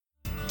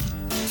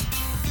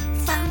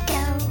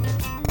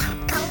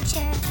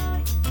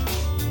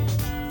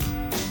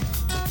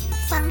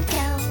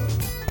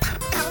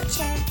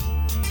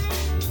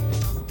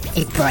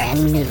a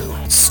brand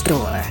new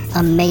store.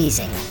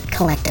 Amazing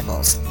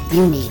collectibles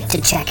you need to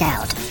check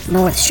out.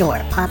 North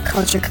Shore Pop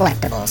Culture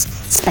Collectibles,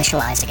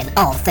 specializing in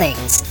all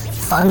things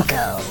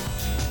Funko.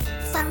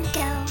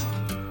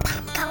 Funko.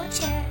 Pop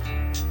culture.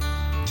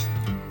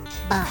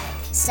 Buy,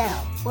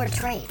 sell, or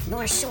trade.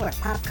 North Shore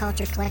Pop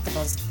Culture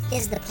Collectibles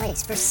is the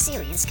place for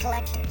serious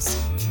collectors.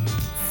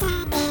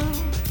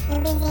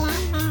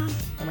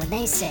 And when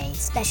they say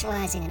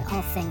specializing in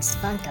all things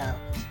Funko,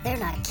 they're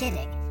not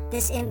kidding.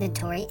 This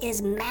inventory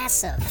is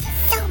massive.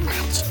 So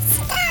much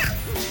stuff!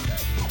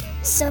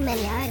 So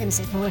many items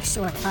at North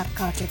Shore Pop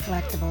Culture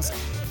Collectibles,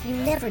 you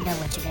never know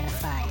what you're gonna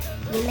find.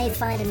 You may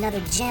find another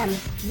gem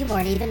you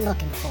weren't even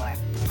looking for.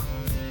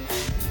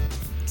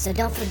 So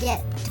don't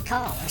forget to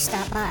call or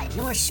stop by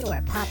North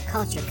Shore Pop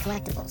Culture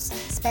Collectibles,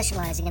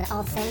 specializing in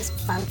all things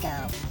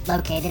Funko.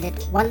 Located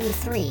at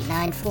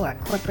 1394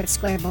 Corporate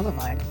Square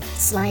Boulevard,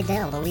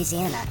 Slidell,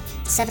 Louisiana,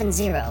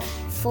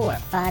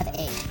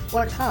 70458,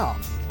 or call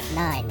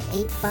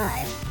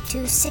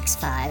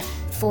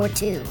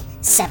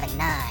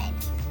 985-265-4279.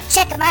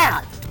 Check them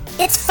out!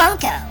 It's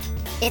Funko!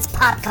 It's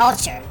pop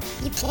culture.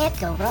 You can't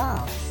go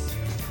wrong.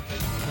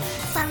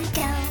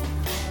 Funko.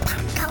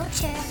 Pop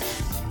culture.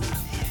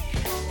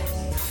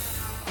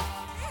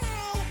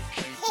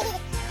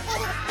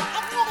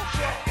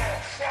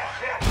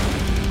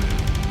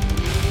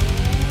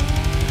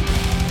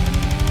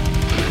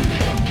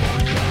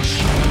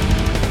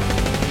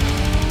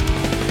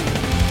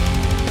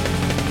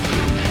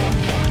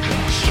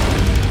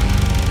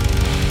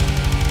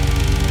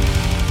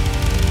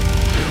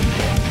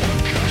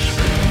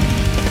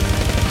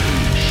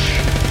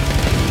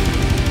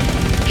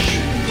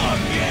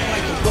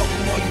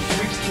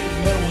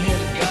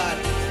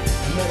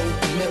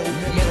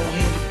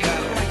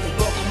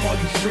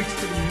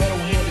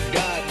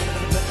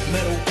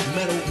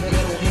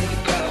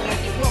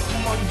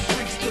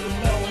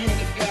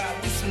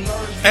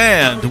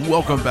 And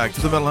welcome back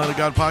to the Metal Hand of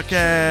God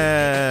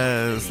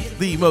podcast,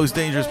 the most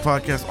dangerous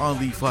podcast on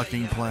the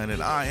fucking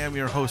planet. I am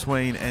your host,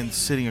 Wayne, and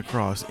sitting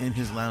across in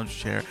his lounge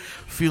chair,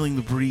 feeling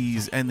the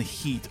breeze and the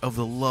heat of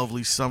the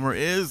lovely summer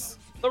is...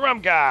 The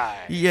Rum Guy.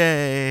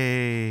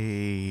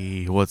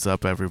 Yay! What's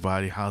up,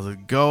 everybody? How's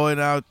it going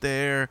out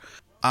there?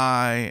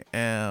 I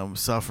am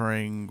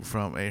suffering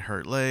from a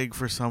hurt leg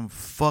for some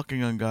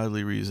fucking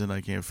ungodly reason. I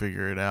can't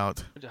figure it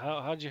out.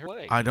 How'd you hurt your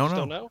leg? I don't know.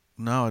 Don't know.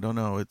 No, I don't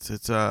know.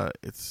 It's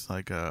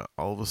like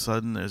all of a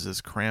sudden there's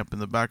this cramp in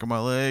the back of my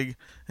leg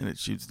and it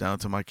shoots down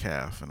to my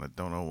calf, and I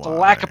don't know why. It's a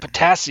lack of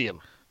potassium.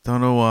 Don't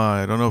know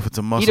why. I don't know if it's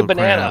a muscle Eat a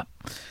banana.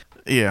 cramp.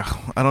 Yeah,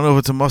 I don't know if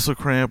it's a muscle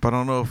cramp. I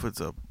don't know if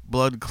it's a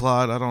blood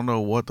clot. I don't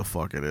know what the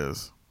fuck it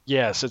is.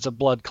 Yes, it's a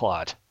blood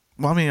clot.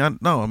 Well, I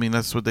mean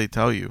that's what they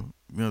tell you.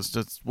 You know, it's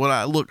just what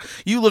I look.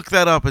 You look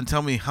that up and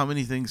tell me how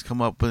many things come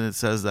up when it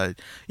says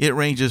that it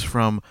ranges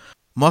from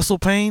muscle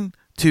pain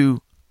to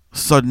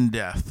sudden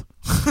death.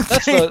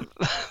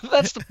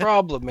 That's the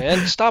problem,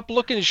 man. Stop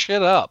looking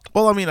shit up.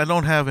 Well, I mean, I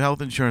don't have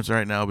health insurance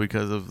right now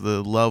because of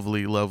the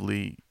lovely,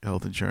 lovely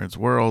health insurance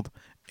world,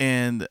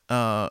 and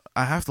I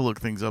have to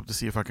look things up to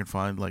see if I can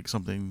find like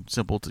something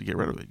simple to get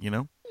rid of it. You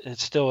know,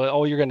 it's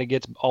still you're gonna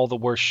get all the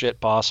worst shit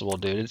possible,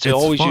 dude. It's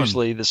always fun.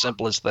 Usually the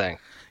simplest thing.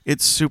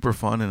 It's super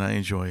fun and I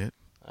enjoy it.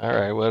 All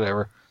right,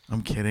 whatever.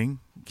 I'm kidding.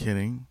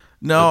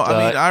 No, But,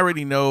 I mean, I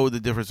already know the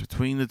difference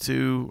between the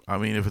two. I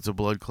mean, if it's a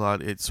blood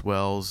clot, it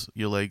swells,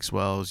 your leg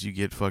swells, you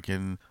get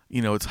fucking,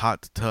 it's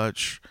hot to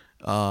touch,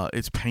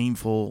 it's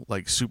painful,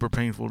 like super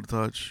painful to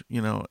touch,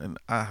 and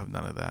I have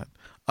none of that.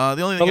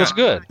 The only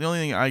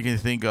thing I can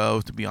think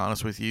of, to be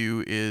honest with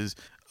you, is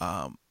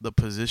the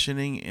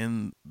positioning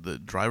in the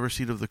driver's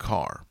seat of the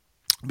car,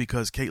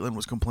 because Caitlin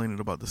was complaining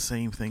about the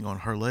same thing on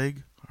her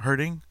leg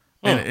hurting.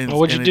 And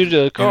what'd you do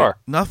to the car?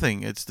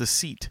 Nothing. It's the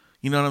seat.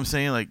 You know what I'm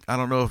saying? Like, I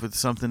don't know if it's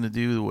something to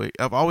do the way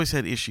I've always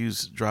had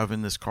issues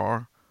driving this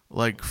car.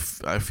 Like,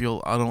 I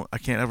feel I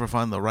can't ever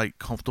find the right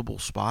comfortable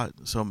spot.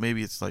 So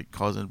maybe it's like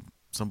causing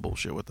some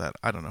bullshit with that.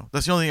 I don't know.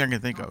 That's the only thing I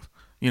can think of.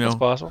 It's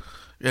possible.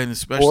 And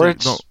especially or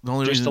it's the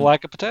only just reason, a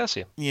lack of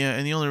potassium. Yeah,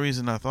 and the only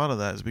reason I thought of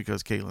that is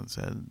because Caitlin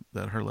said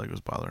that her leg was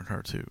bothering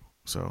her too.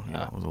 So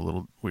it was a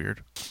little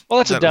weird. Well,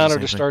 that's a downer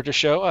to start the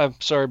show. I'm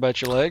sorry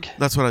about your leg.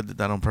 That's what I did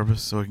that on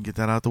purpose, so I can get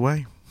that out the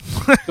way.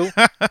 Cool.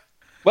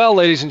 Well,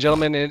 ladies and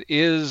gentlemen, it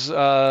is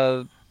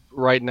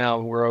right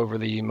now we're over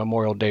the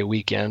Memorial Day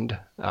weekend.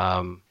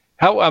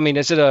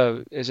 Is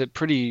it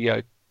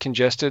pretty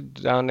congested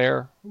down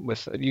there?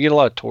 You get a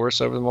lot of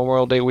tourists over the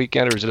Memorial Day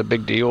weekend, or is it a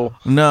big deal?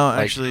 No,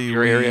 actually,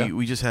 your area?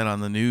 We just had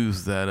on the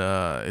news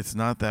that it's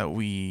not that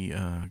we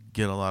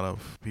get a lot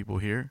of people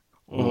here.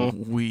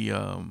 Mm-hmm. We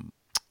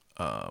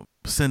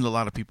send a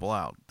lot of people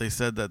out. They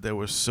said that there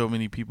were so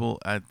many people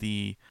at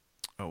the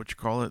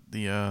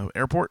the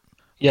airport.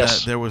 Yes,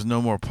 that there was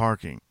no more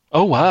parking.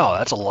 Oh wow,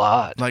 that's a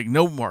lot. Like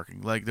no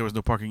parking. Like there was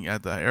no parking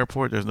at the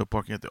airport. There's no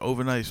parking at the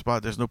overnight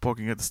spot. There's no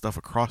parking at the stuff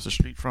across the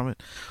street from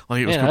it.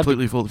 Like it was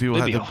completely full. People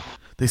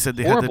They said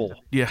they had to.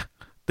 Yeah,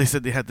 they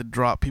said they had to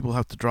drop. People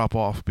have to drop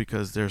off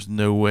because there's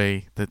no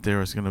way that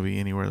there is going to be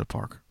anywhere to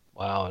park.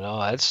 Wow, no,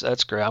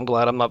 that's great. I'm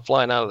glad I'm not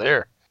flying out of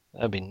there.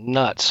 That'd be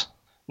nuts.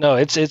 No,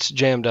 it's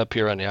jammed up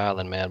here on the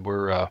island, man.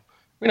 We're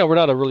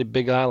not a really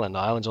big island. The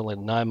island's only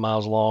 9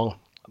 miles long,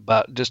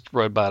 about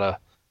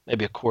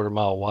maybe a quarter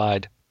mile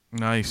wide,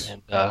 Nice.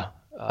 and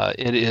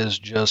it is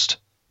just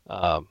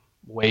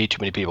way too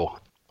many people.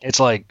 It's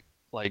like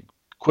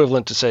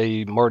equivalent to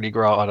say Mardi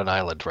Gras on an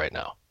island right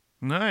now.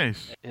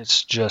 Nice.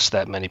 It's just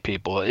that many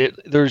people.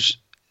 There's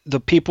the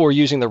people are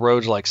using the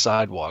roads like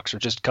sidewalks, or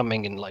just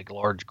coming in like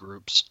large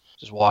groups,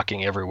 just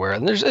walking everywhere.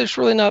 And there's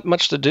really not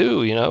much to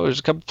do. There's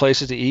a couple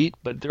places to eat,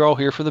 but they're all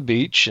here for the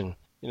beach and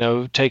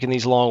taking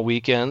these long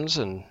weekends.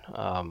 And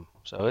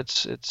so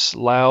it's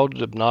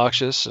loud,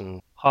 obnoxious,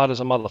 and hot as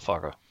a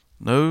motherfucker.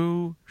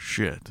 No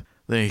shit.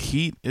 The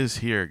heat is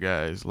here,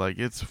 guys. Like,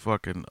 it's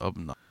fucking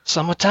obnoxious.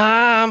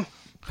 Summertime.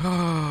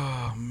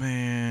 Oh,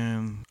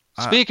 man.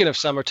 Speaking of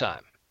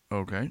summertime,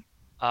 Okay.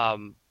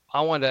 I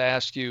wanted to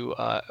ask you: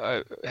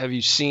 have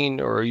you seen,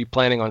 or are you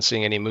planning on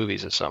seeing any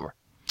movies this summer?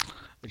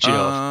 That you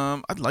know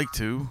of? I'd like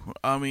to.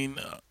 I mean,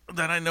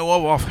 that I know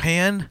of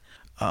offhand.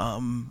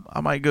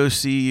 I might go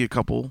see a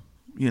couple.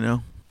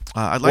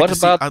 I'd like What to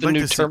see. about I'd the like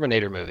new to see.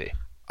 Terminator movie?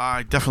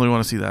 I definitely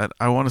want to see that.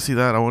 I want to see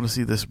that. I want to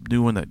see this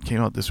new one that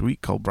came out this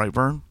week called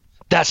Brightburn.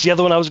 That's the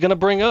other one I was going to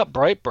bring up,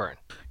 Brightburn.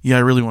 Yeah, I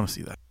really want to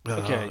see that.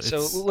 Okay,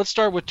 so let's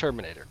start with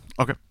Terminator.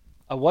 Okay.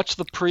 I watched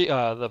the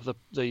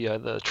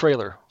the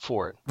trailer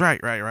for it. Right.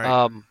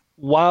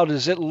 Wow,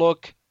 does it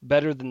look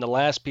better than the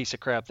last piece of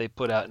crap they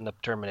put out in the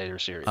Terminator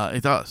series?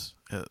 It does.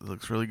 It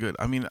looks really good.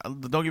 I mean,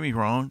 don't get me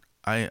wrong.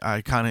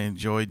 I kind of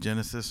enjoyed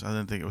Genesis. I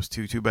didn't think it was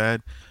too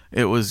bad.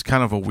 It was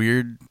kind of a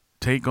weird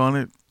take on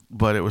it,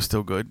 but it was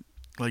still good.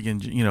 Like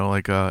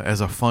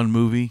as a fun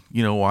movie,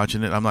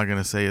 watching it. I'm not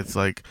gonna say it's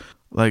like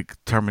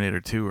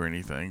Terminator 2 or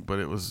anything, but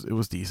it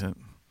was decent.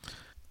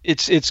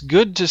 It's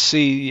good to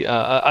see.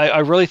 I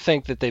really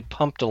think that they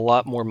pumped a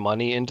lot more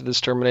money into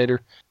this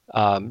Terminator,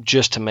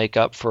 just to make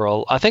up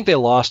for I think they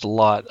lost a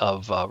lot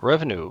of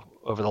revenue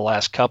over the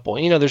last couple.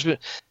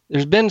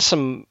 There's been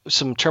some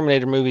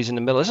Terminator movies in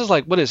the middle. This is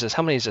like, what is this?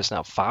 How many is this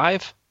now?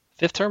 Fifth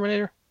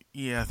Terminator?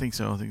 Yeah, I think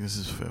so. I think this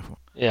is the fifth one.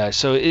 Yeah.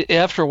 So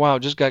after a while,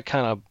 it just got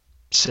kind of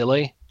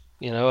silly.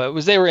 They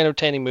were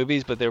entertaining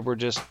movies, but they were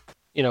just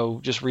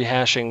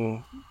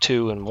rehashing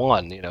 2 and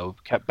 1.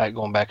 Kept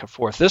going back and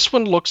forth. This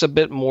one looks a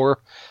bit more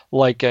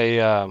like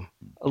a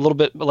little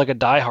bit like a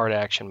Die Hard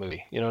action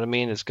movie. You know what I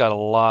mean? It's got a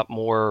lot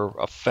more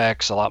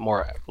effects, a lot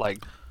more like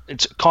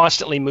it's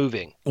constantly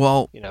moving.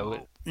 Well,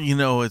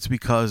 it's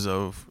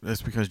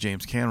because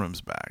James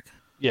Cameron's back.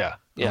 Yeah.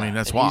 I mean,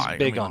 that's why. He's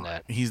big on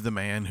that. He's the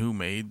man who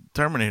made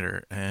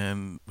Terminator,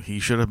 and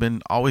he should have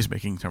been always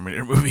making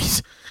Terminator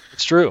movies.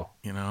 It's true.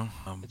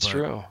 It's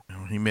true.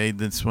 He made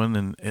this one,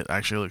 and it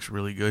actually looks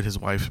really good. His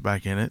wife's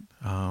back in it,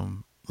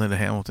 Linda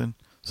Hamilton,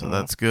 so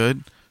that's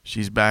good.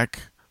 She's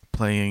back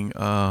playing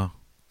Sarah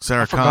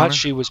Connor. I forgot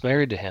she was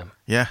married to him.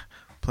 Yeah,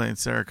 playing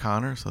Sarah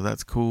Connor, so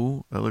that's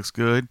cool. That looks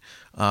good.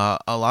 A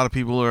lot of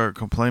people are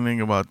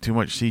complaining about too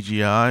much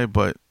CGI,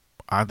 but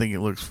I think it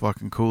looks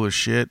fucking cool as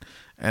shit.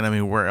 And I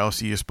mean, where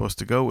else are you supposed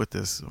to go with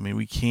this? I mean,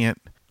 we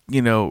can't,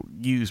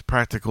 use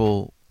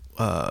practical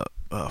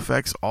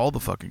effects all the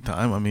fucking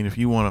time. I mean, if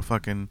you want a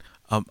fucking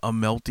a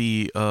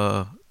melty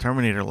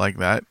Terminator like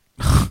that,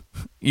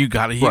 you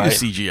gotta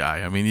use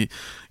CGI. I mean,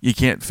 you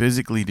can't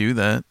physically do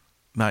that,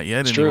 not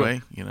yet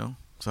anyway.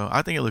 So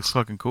I think it looks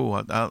fucking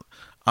cool.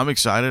 I'm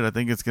excited. I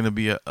think it's gonna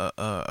be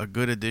a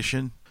good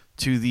addition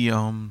to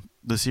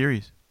the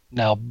series.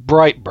 Now,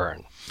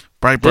 Brightburn.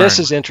 This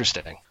is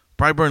interesting.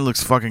 Brightburn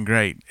looks fucking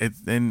great.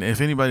 And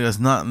if anybody does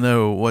not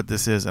know what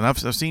this is, and I've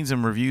seen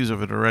some reviews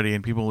of it already,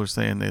 and people are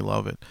saying they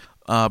love it.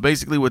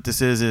 Basically, what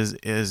this is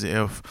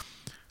if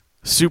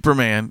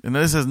Superman, and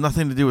this has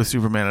nothing to do with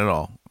Superman at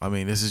all. I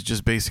mean, this is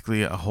just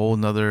basically a whole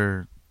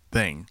nother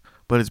thing.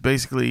 But it's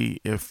basically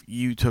if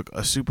you took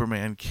a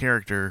Superman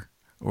character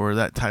or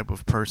that type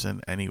of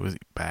person, and he was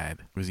bad,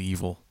 was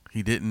evil.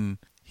 He didn't.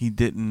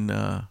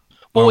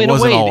 Well, in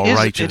a way,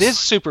 righteous. it is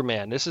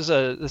Superman. This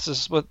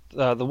is what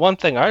the one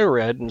thing I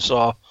read and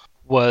saw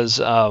was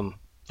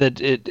that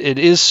it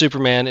is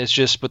Superman. It's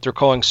just what they're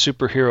calling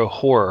superhero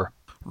horror.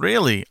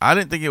 Really, I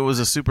didn't think it was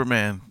a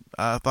Superman.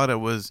 I thought it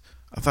was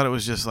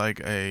just like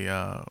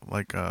a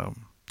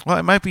well,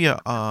 it might be a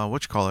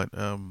what you call it,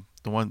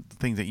 the one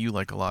thing that you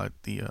like a lot,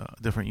 the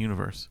different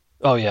universe.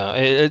 Oh yeah,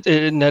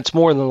 and that's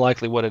more than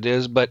likely what it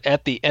is. But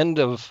at the end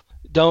of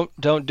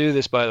don't do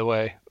this, by the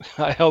way.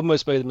 I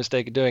almost made the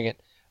mistake of doing it.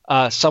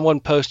 Someone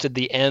posted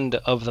the end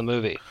of the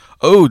movie.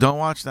 Oh, don't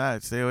watch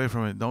that. Stay away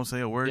from it. Don't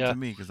say a word to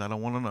me because I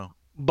don't want to know.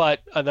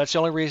 But that's the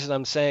only reason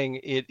I'm saying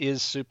it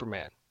is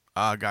Superman.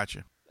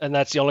 Gotcha. And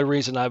that's the only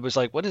reason I was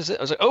like, what is it?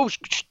 I was like, oh,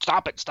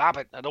 stop it.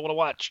 I don't want to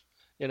watch.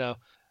 Oh,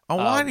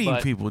 why do you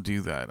people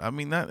do that? I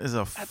mean, that is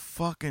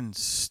fucking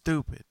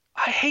stupid.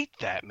 I hate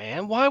that,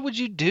 man. Why would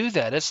you do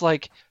that? It's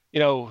like,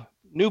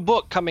 new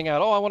book coming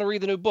out. Oh, I want to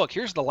read the new book.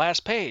 Here's the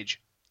last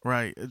page.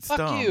 Right. It's Fuck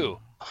dumb. you.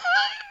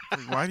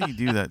 Why do you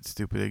do that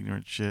stupid,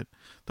 ignorant shit?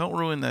 Don't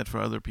ruin that for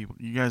other people.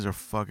 You guys are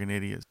fucking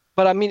idiots.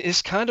 But I mean,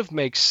 it kind of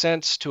makes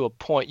sense to a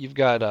point. You've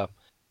got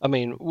I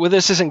mean, well,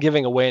 this isn't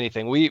giving away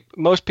anything.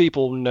 Most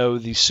people know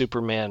the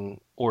Superman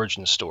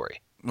origin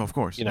story. Of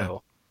course. You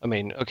know, I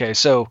mean, okay,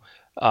 so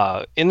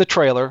in the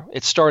trailer,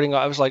 it's starting.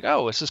 I was like,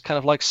 oh, this is kind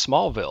of like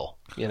Smallville.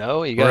 You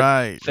know, you got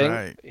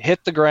right.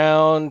 hit the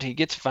ground, he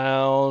gets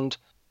found.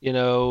 You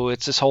know,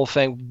 it's this whole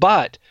thing.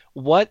 But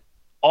what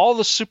all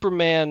the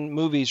Superman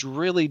movies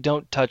really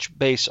don't touch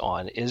base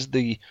on is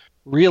the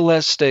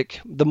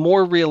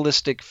more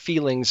realistic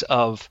feelings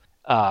of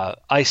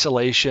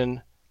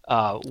isolation.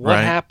 What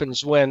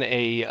happens when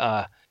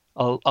a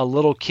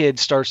little kid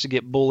starts to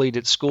get bullied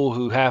at school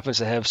who happens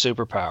to have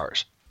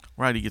superpowers?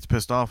 Right, he gets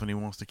pissed off and he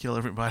wants to kill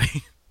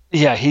everybody.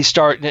 Yeah,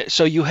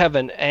 so you have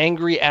an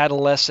angry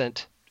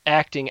adolescent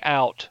acting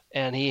out,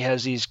 and he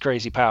has these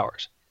crazy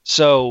powers.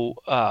 So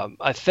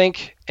I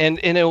think, and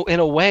in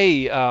a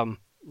way,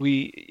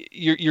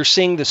 you're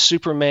seeing the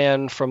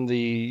Superman from the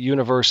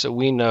universe that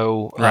we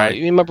know. Right.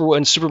 You remember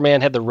when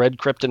Superman had the red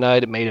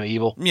kryptonite? It made him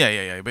evil.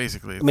 Yeah.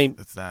 Basically,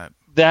 it's that.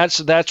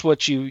 That's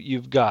what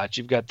you've got.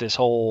 You've got this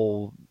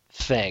whole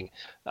thing.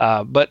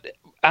 But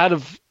out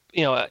of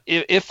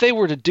if they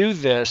were to do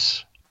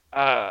this,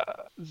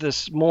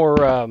 this more,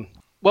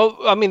 well,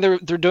 I mean, they're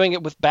doing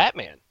it with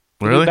Batman.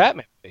 Really? New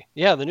Batman movie.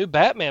 Yeah, the new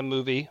Batman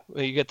movie.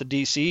 You get the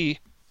DC,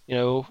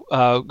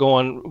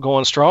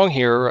 going strong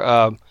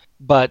here.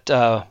 But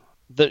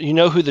you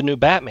know who the new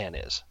Batman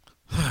is?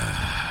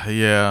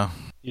 Yeah.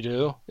 You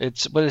do?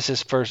 What is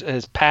his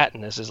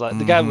Patton? His like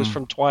the guy who was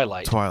from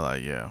Twilight.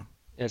 Twilight, yeah.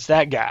 It's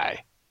that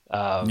guy.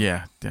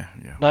 Yeah.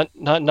 Not.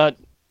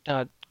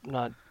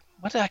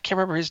 What? I can't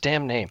remember his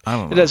damn name. I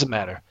don't know. It doesn't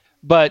matter.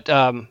 But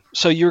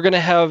so you're going to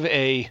have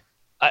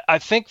I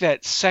think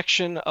that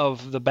section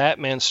of the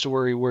Batman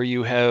story where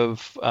you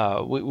have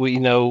we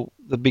know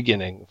the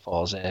beginning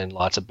falls in,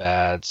 lots of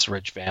bads,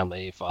 rich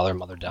family, father,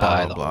 mother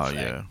die, the whole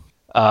thing.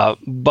 Yeah.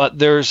 But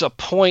there's a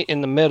point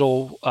in the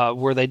middle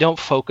where they don't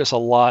focus a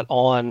lot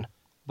on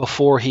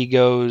before he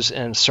goes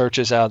and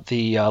searches out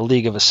the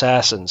League of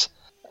Assassins,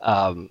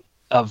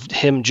 of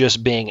him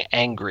just being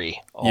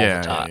angry all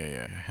the time.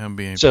 Yeah. Him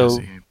being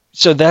pissy.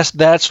 So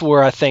that's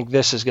where I think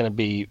this is going to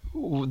be,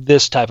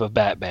 this type of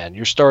Batman.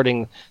 You're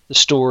starting the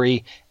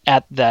story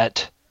at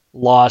that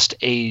lost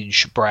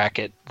age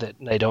bracket that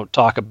they don't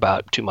talk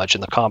about too much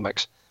in the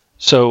comics.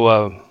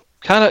 So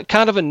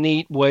kind of a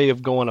neat way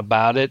of going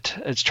about it.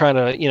 It's trying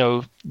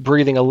to,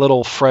 breathing a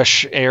little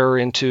fresh air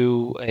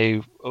into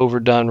a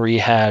overdone,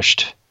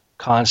 rehashed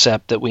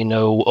concept that we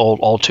know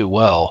all too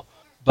well.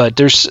 But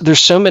there's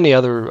so many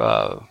other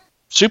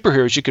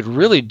superheroes you could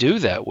really do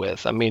that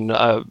with. I mean,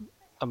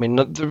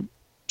 the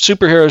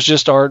superheroes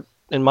just aren't,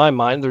 in my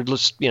mind, they're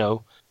just,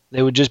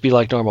 they would just be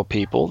like normal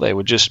people.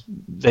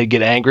 They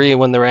get angry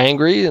when they're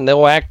angry, and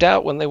they'll act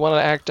out when they want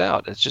to act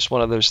out. It's just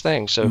one of those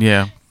things. So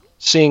yeah,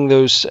 seeing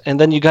those, and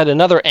then you got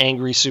another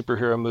angry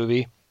superhero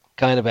movie,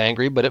 kind of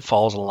angry, but it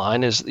falls in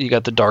line, is you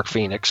got the Dark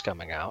Phoenix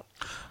coming out.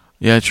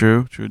 Yeah,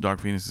 true.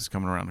 Dark Phoenix is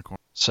coming around the corner.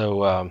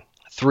 So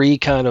three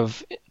kind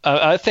of,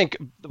 I think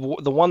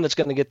the one that's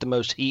going to get the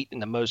most heat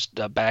and the most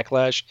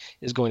backlash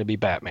is going to be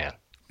Batman.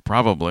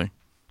 Probably.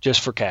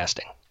 Just for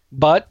casting.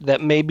 But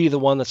that may be the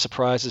one that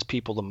surprises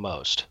people the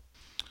most.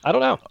 I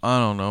don't know. I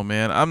don't know,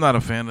 man. I'm not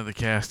a fan of the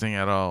casting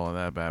at all in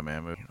that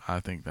Batman movie.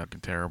 I think that's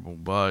terrible,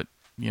 but,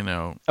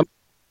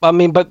 I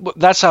mean, but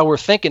that's how we're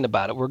thinking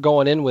about it. We're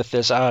going in with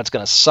this, it's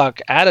going to suck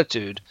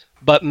attitude.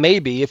 But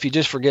maybe if you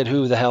just forget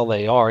who the hell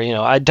they are,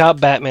 I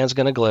doubt Batman's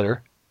going to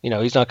glitter.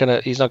 He's not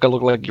going to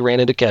look like you ran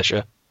into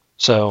Kesha.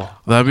 So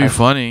that'd be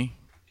funny.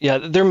 Yeah,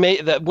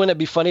 wouldn't it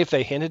be funny if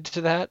they hinted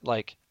to that?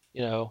 Like,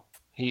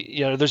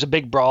 there's a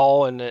big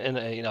brawl in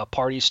a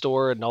party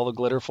store and all the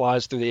glitter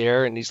flies through the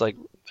air and he's like,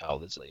 oh,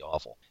 this is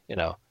awful.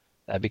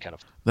 That'd be kind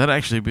of. That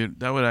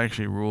would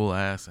actually rule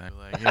ass.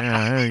 Like,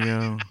 yeah, there you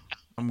go.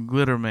 I'm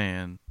Glitter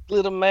Man.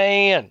 Glitter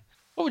Man.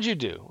 What would you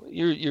do?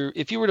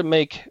 If you were to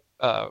make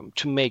a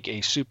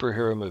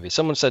superhero movie,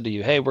 someone said to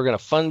you, hey, we're going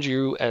to fund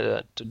you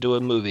to do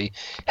a movie.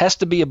 Has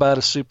to be about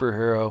a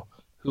superhero.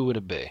 Who would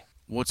it be?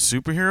 What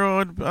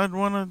superhero I'd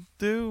want to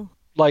do?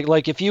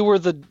 Like if you were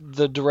the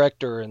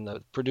director and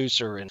the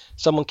producer and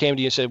someone came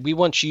to you and said, we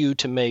want you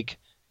to make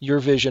your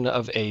vision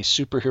of a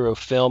superhero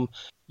film,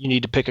 you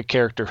need to pick a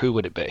character, who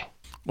would it be?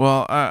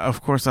 Well,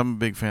 of course, I'm a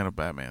big fan of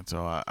Batman,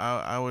 so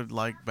I would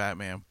like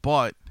Batman.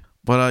 But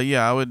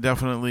yeah, I would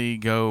definitely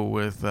go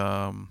with,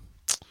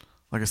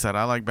 like I said,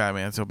 I like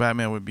Batman, so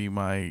Batman would be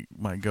my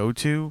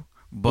go-to.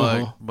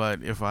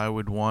 But if I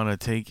would want to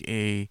take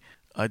a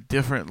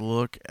different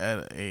look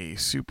at a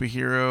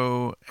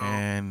superhero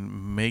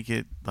and make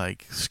it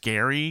like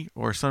scary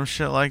or some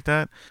shit like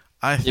that,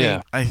 I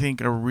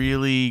think a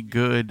really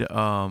good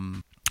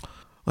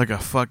like a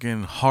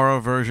fucking horror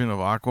version of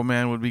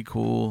Aquaman would be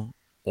cool.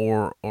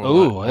 Or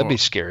that'd be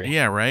scary.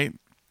 Yeah, right.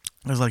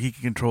 It's like he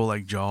can control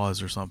like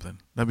Jaws or something.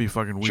 That'd be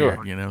fucking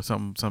weird, sure.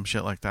 Some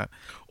shit like that.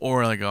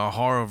 Or like a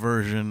horror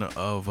version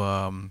of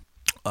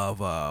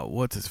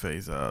what's his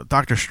face,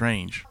 Doctor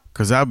Strange,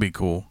 because that'd be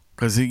cool.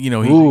 Because he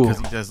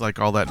does like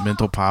all that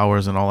mental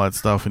powers and all that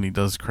stuff, and he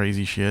does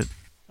crazy shit.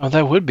 Oh,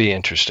 that would be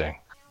interesting.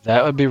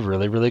 That would be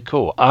really, really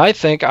cool. I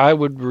think I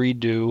would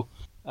redo.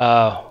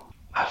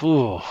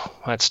 Ooh,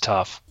 that's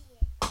tough.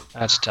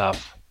 That's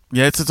tough.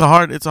 Yeah, it's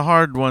a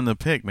hard one to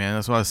pick, man.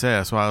 That's what I said.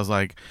 That's why I was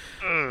like,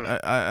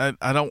 I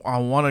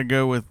want to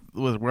go with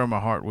where my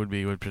heart would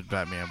be with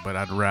Batman, but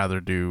I'd rather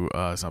do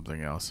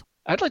something else.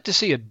 I'd like to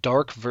see a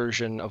dark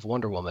version of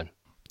Wonder Woman.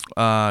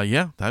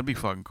 Yeah, that'd be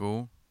fucking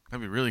cool.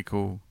 That'd be really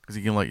cool because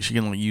she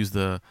can use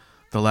the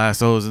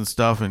lassos and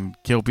stuff and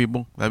kill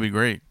people. That'd be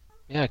great.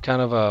 Yeah,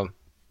 kind of a.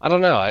 I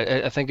don't know.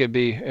 I think it'd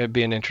be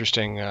an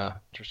interesting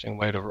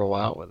way to roll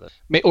out with it.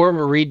 Or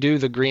redo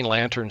the Green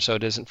Lantern so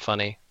it isn't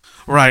funny.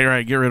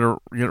 Right. Get rid of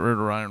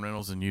Ryan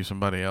Reynolds and use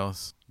somebody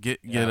else.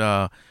 Get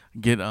Robert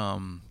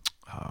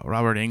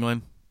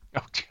Englund.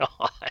 Oh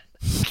God.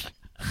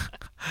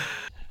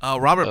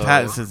 Robert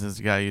Pattinson is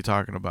the guy you're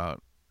talking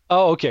about.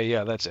 Oh, okay,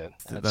 yeah, that's it.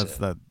 That's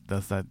that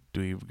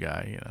dweeb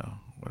guy,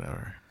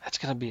 whatever. It's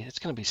gonna be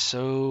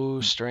so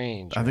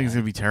strange. I think it's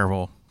gonna be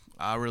terrible.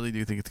 I really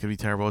do think it's gonna be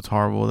terrible. It's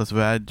horrible. That's a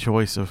bad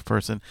choice of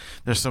person.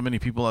 There's so many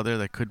people out there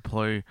that could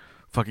play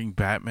fucking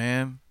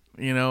Batman,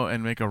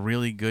 and make a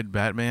really good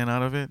Batman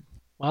out of it.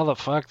 Well, the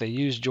fuck, they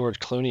used George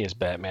Clooney as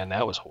Batman.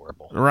 That was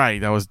horrible. Right,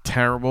 that was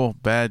terrible.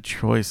 Bad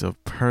choice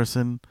of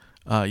person.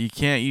 You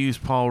can't use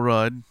Paul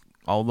Rudd,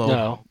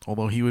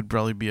 although he would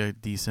probably be a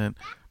decent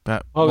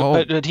Bat.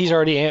 But he's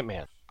already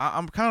Ant-Man.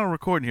 I'm kind of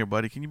recording here,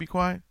 buddy. Can you be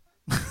quiet?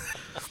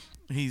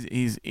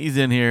 He's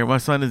in here. My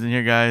son is in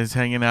here, guys,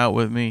 hanging out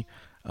with me.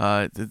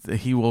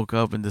 He woke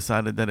up and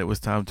decided that it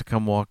was time to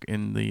come walk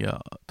in the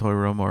toy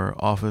room or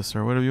office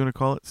or whatever you want to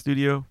call it,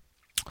 studio.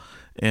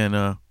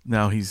 And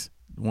now he's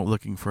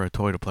looking for a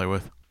toy to play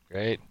with.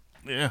 Great.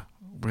 Yeah,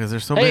 because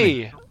there's so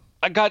many. Hey,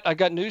 I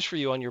got news for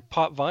you on your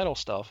pop vinyl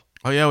stuff.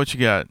 Oh yeah, what you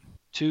got?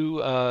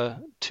 Two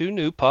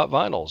new pop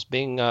vinyls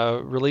being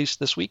released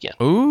this weekend.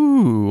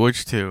 Ooh,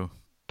 which two?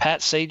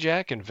 Pat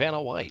Sajak and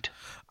Vanna White.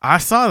 I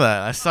saw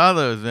that. I saw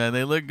those, man.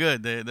 They look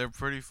good. They're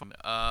pretty fun.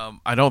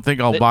 I don't think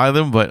I'll buy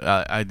them, but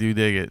I do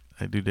dig it.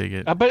 I do dig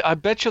it. I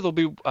bet you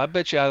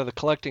out of the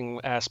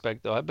collecting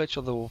aspect though. I bet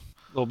you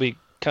they'll be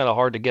kind of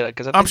hard to get it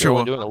because I think they're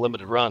only doing a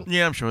limited run.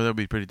 Yeah, I'm sure they'll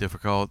be pretty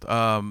difficult.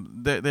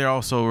 They're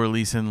also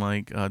releasing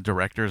like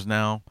directors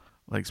now,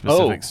 like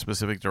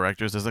specific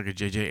directors. There's like a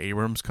J.J.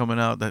 Abrams coming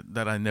out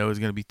that I know is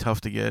going to be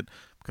tough to get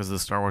because of the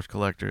Star Wars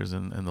collectors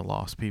and the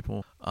Lost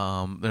people.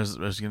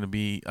 There's going to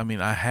be. I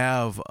mean, I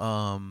have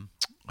one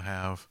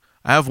of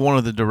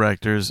the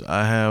directors.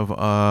 I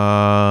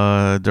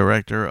have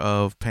director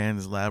of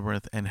Pan's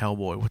Labyrinth and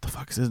Hellboy. What the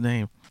fuck is his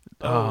name?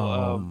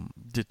 Not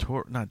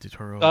Ditoro.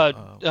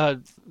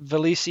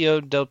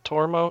 Benicio del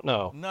Toro?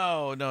 No,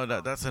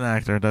 that's an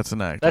actor. That's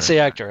an actor. That's the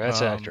actor. That's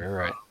the actor.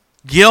 Right.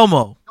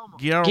 Guillermo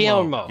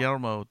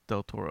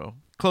del Toro.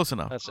 Close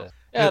enough. That's it.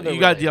 Yeah, you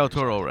got Del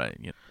Toro right.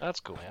 Yeah.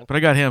 That's cool, man. But I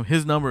got him.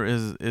 His number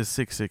is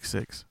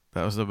 666.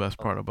 That was the best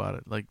part about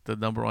it. Like the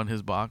number on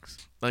his box.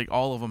 Like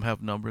all of them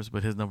have numbers,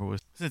 but his number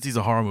was since he's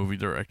a horror movie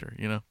director.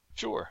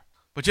 Sure.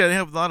 But yeah, they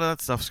have a lot of that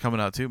stuff's coming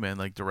out too, man.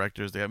 Like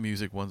directors, they have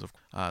music ones.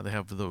 They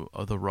have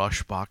the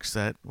Rush box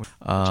set.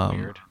 That's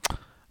weird.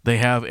 They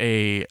have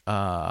a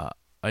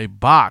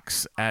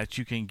box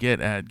you can get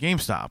at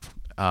GameStop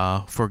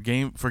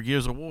for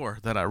Gears of War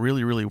that I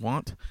really really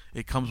want.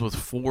 It comes with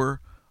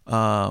four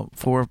pop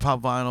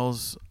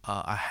vinyls,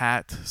 a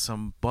hat,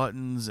 some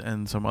buttons,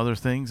 and some other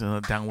things,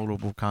 and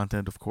downloadable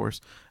content, of course.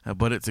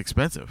 But it's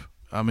expensive.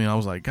 I mean, I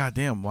was like, God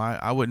damn, why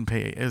I wouldn't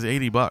pay it? It was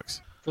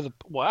 $80.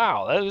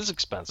 Wow, that is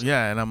expensive.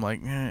 Yeah, and I'm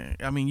like,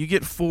 I mean, you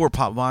get 4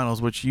 pop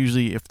vinyls, which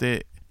usually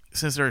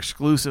since they're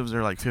exclusives,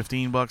 they're like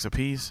 $15 a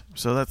piece.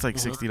 So that's like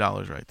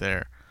 $60 right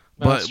there.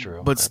 That's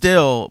true. But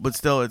still,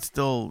 it's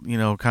still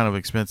kind of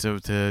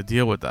expensive to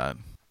deal with that.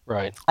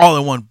 Right. All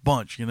in one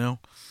bunch,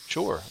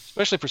 Sure,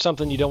 especially for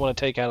something you don't want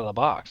to take out of the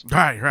box.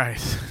 Right.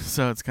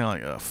 So it's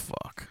kind of like, oh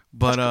fuck.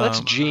 But that's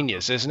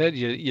genius, isn't it?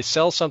 You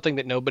sell something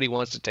that nobody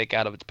wants to take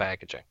out of its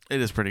packaging.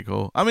 It is pretty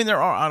cool. I mean, there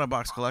are out of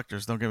box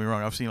collectors. Don't get me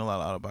wrong. I've seen a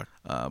lot of out of box.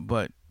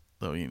 But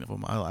though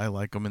I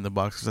like them in the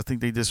box because I think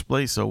they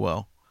display so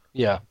well.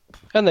 Yeah,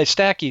 and they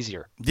stack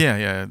easier.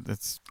 Yeah.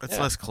 It's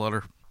less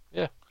clutter.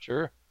 Yeah,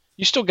 sure.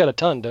 You still got a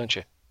ton, don't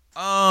you?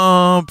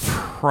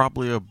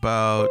 Probably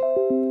about.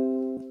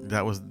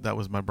 That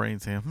was my brain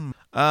saying.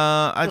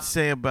 I'd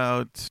say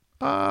about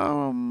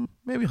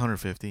maybe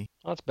 150.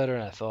 That's better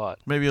than I thought.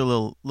 Maybe a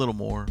little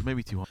more,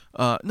 maybe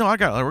 200. No, we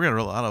got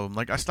a lot of them.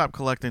 Like I stopped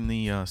collecting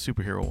the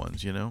superhero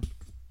ones,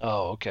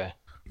 Oh, okay.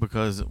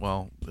 Because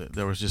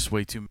there was just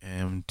way too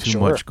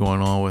much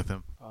going on with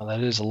them. Oh, that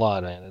is a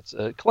lot, man. It's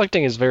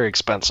collecting is very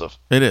expensive.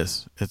 It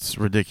is. It's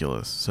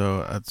ridiculous.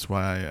 So that's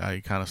why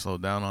I kind of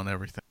slowed down on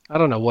everything. I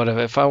don't know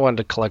if I wanted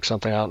to collect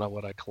something. I don't know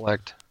what I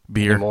collect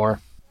beer anymore.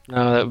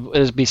 No,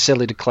 it'd be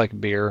silly to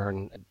collect beer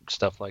and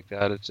stuff like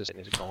that. It's just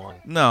gone.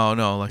 No,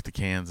 like the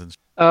cans and.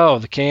 Oh,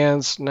 the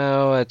cans?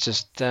 No, it's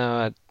just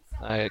I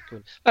had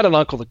an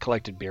uncle that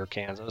collected beer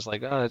cans. I was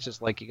like, oh, it's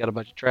just like you got a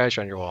bunch of trash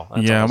on your wall.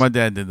 That's awesome. My My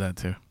dad did that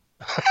too.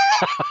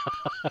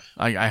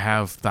 I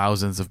have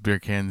thousands of beer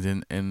cans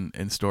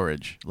in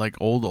storage, like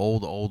old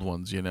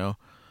ones,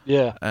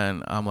 Yeah.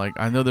 And I'm like,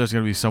 I know there's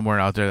going to be somewhere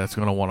out there that's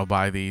going to want to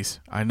buy these.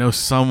 I know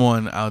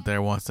someone out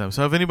there wants them.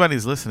 So if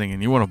anybody's listening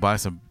and you want to buy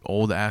some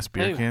old ass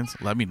beer cans,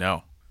 let me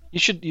know. You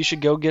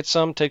should go get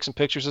some, take some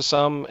pictures of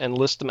some, and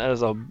list them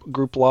as a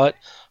group lot.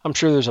 I'm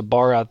sure there's a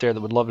bar out there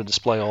that would love to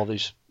display all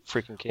these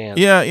freaking cans.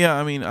 Yeah.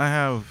 I mean, I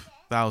have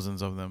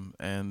thousands of them,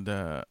 and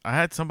I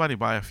had somebody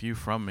buy a few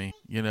from me,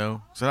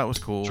 so that was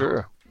cool.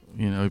 Sure.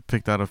 He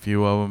picked out a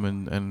few of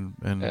them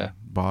and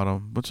bought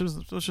them, which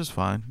is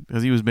fine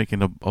because he was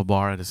making a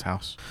bar at his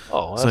house.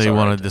 Oh, that's so he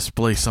wanted to right.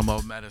 display some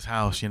of them at his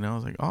house. I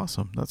was like,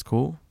 awesome, that's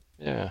cool.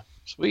 Yeah,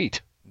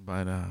 sweet.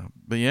 But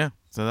yeah,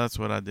 so that's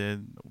what I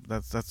did.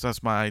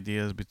 That's my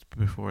ideas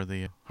before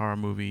the horror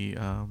movie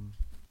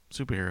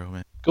superhero,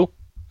 man. Cool.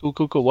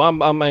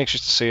 Well, I'm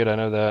anxious to see it. I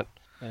know that.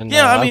 And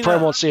yeah, I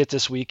probably won't see it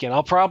this weekend.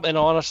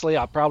 Honestly,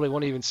 I probably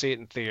won't even see it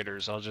in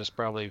theaters. I'll just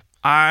probably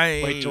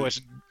wait till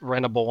it's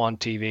rentable on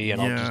TV, and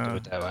I'll just do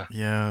it that way.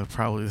 Yeah,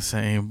 probably the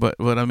same. But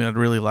I mean, I'd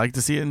really like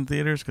to see it in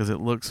theaters because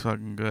it looks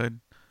fucking good.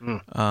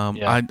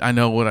 I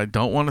know what I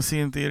don't want to see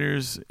in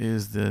theaters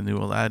is the new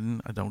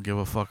Aladdin. I don't give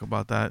a fuck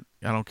about that.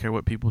 I don't care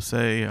what people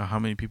say. How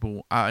many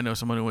people? I know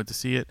someone who went to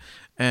see it,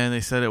 and they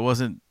said it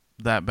wasn't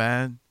that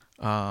bad.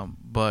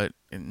 But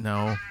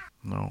no.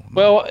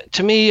 Well,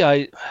 to me,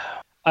 I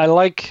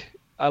like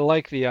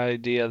the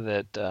idea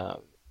that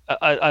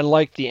I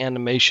like the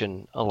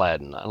animation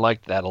Aladdin. I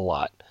like that a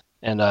lot.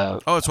 And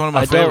it's one of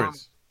my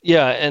favorites.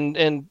 Yeah,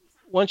 and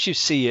once you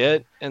see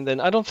it, and then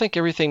I don't think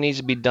everything needs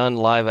to be done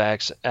live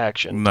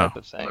action type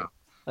of thing.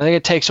 I think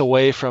it takes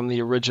away from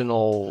the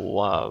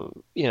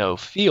original,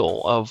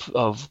 feel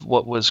of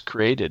what was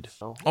created.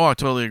 Oh, I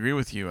totally agree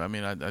with you. I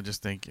mean, I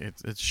just think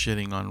it's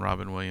shitting on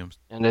Robin Williams.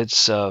 And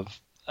it's the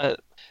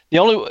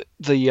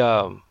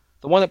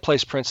one that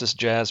plays Princess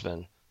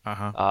Jasmine.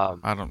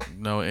 I don't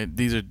know.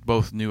 These are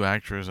both new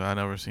actors. I've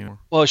never seen her.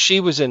 Well, she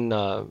was in.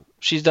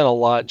 She's done a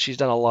lot. She's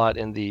done a lot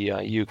in the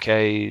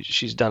UK.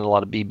 She's done a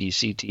lot of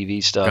BBC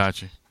TV stuff.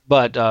 Gotcha.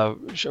 But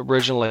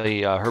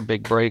originally, her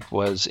big break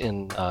was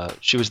in.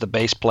 She was the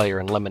bass player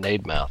in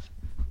Lemonade Mouth.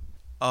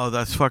 Oh,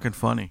 that's fucking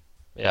funny.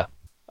 Yeah.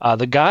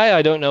 The guy,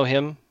 I don't know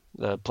him.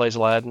 That plays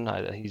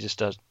Aladdin. He just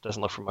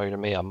doesn't look familiar to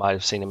me. I might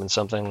have seen him in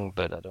something,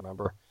 but I don't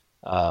remember.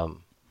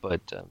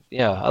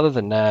 Yeah. Other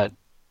than that.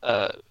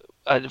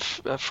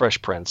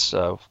 Fresh Prince,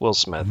 Will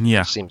Smith.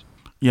 Yeah. Seems.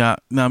 Yeah.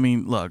 No, I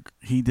mean, look,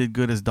 he did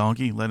good as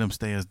Donkey. Let him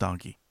stay as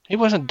Donkey. He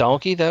wasn't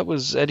Donkey. That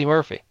was Eddie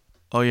Murphy.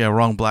 Oh yeah,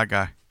 wrong black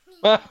guy.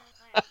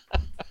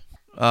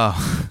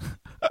 Oh.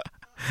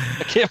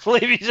 I can't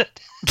believe he's a...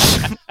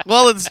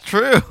 Well, it's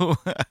true.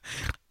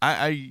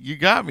 You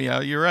got me.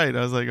 You're right.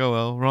 I was like, oh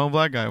well, wrong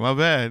black guy. My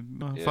bad.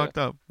 Fucked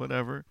up.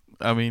 Whatever.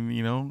 I mean,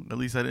 at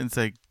least I didn't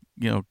say.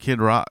 Kid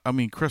Rock. I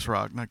mean, Chris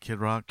Rock, not Kid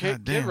Rock.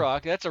 Kid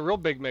Rock. That's a real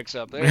big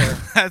mix-up there.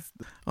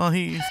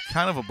 He's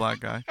kind of a black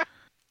guy.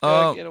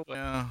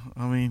 Yeah.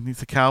 I mean,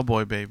 he's a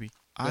cowboy, baby.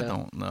 I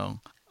don't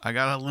know. I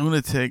got a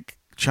lunatic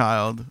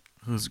child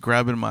who's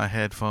grabbing my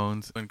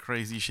headphones and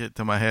crazy shit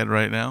to my head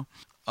right now.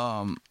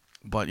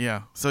 But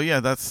yeah. So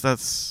yeah,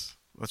 that's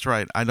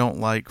right. I don't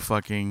like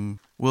fucking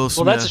Will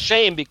Smith. Well, that's a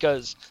shame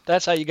because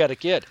that's how you got a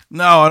kid.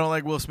 No, I don't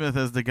like Will Smith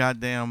as the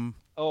goddamn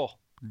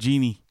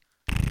genie.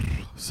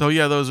 So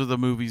yeah, those are the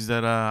movies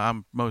that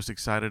I'm most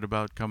excited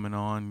about coming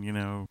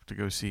on, to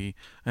go see.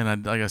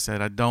 And like I said,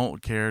 I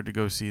don't care to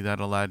go see that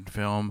Aladdin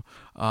film.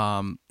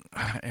 And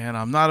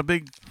I'm not a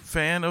big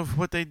fan of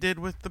what they did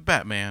with the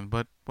Batman,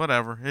 but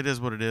whatever, it is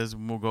what it is,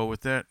 and we'll go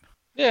with that.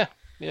 Yeah.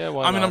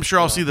 Why I mean, I'm sure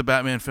I'll see the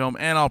Batman film,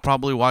 and I'll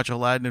probably watch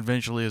Aladdin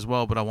eventually as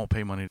well, but I won't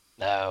pay money.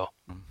 No,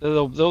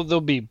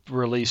 they'll be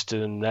released to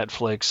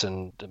Netflix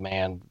and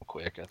demand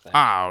quick, I think.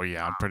 Oh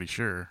yeah, I'm pretty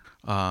sure.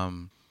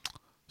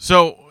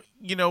 So.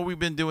 We've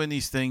been doing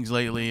these things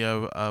lately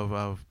of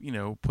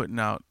putting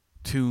out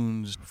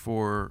tunes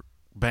for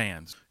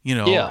bands.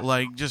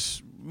 Like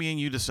just me and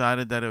you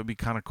decided that it would be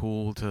kind of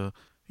cool to,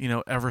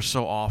 ever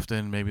so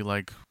often, maybe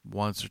like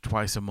once or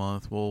twice a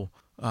month, we'll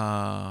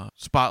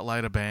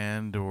spotlight a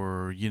band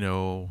or,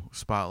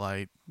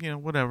 spotlight,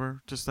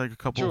 whatever, just like a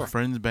couple of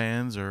friends'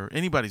 bands or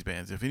anybody's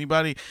bands. If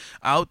anybody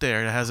out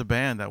there that has a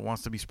band that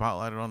wants to be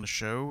spotlighted on the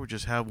show or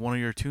just have one of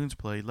your tunes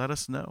played, let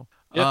us know.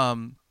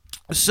 Yep.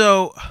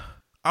 So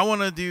I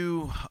want to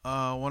do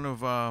one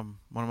of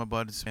my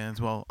buddies' bands.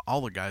 Well,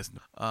 all the guys.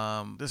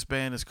 This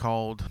band is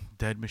called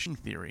Dead Machine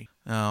Theory.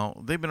 Now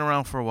they've been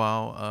around for a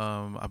while.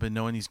 I've been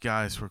knowing these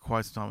guys for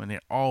quite some time, and they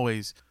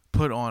always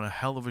put on a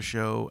hell of a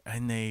show.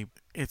 And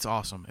it's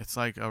awesome. It's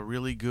like a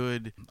really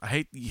good. I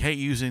hate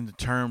using the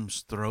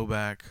terms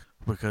throwback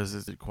because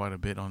it's quite a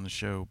bit on the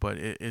show, but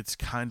it's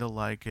kind of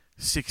like a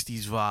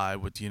 60s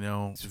vibe with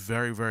it's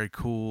very, very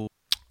cool.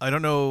 I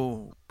don't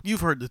know.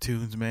 You've heard the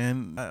tunes,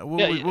 man.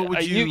 What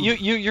would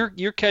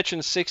you're catching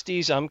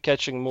 60s. I'm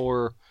catching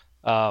more.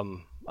 I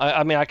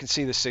mean, I can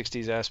see the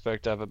 60s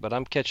aspect of it, but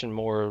I'm catching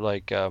more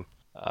like. I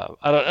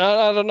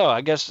don't know.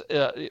 I guess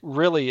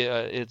really,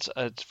 it's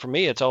for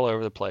me. It's all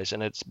over the place,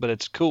 and it's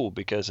cool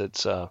because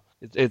it's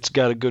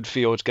got a good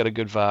feel. It's got a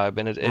good vibe,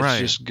 and it's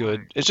just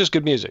good. It's just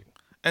good music.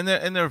 And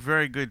they're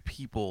very good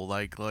people,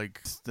 like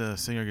the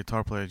singer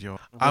guitar player Joe.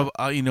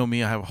 You know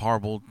me, I have a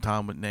horrible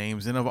time with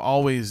names, and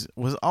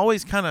was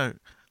always kind of.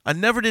 I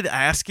never did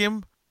ask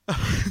him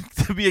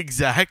to be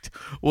exact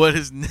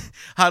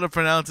how to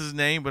pronounce his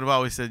name, but I've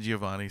always said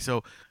Giovanni.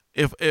 So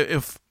if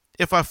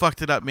I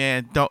fucked it up,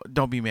 man,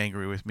 don't be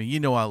angry with me. You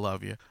know I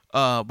love you.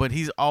 But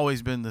he's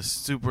always been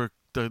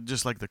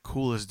just like the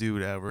coolest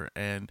dude ever.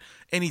 And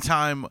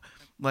anytime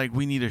like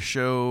we need a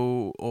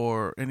show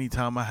or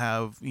anytime I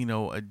have,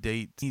 a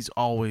date,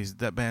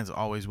 that band's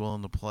always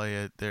willing to play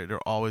it. They're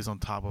always on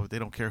top of it. They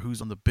don't care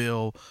who's on the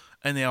bill,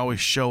 and they always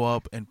show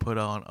up and put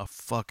on a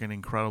fucking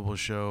incredible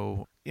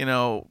show.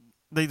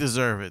 They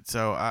deserve it.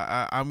 So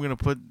I'm going to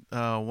put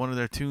one of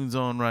their tunes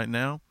on right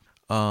now.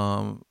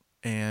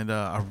 And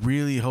I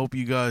really hope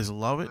you guys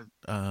love it.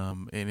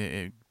 And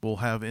it will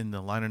have in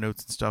the liner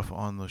notes and stuff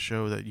on the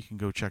show that you can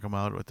go check them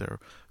out with their,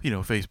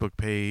 Facebook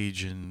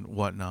page and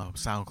whatnot,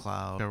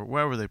 SoundCloud,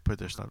 wherever they put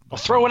their stuff. Well,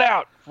 throw it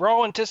out. We're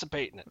all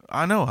anticipating it.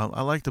 I know.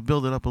 I like to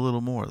build it up a little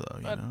more,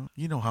 though.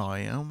 You know how I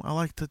am. I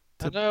like to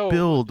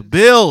build.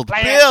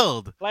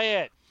 Play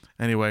it.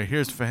 Anyway,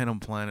 here's Phantom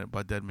Planet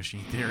by Dead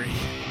Machine Theory.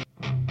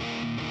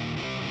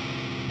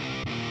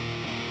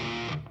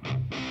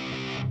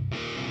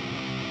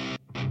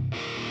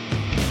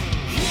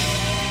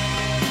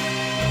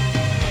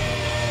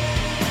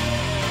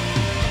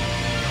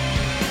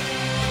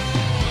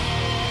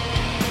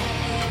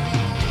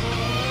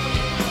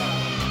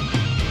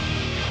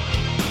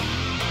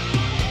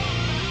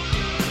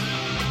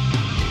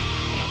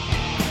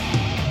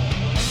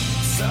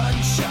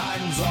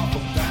 Shines off a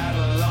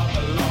battle of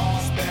the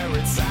lost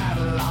buried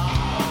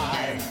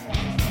satellite.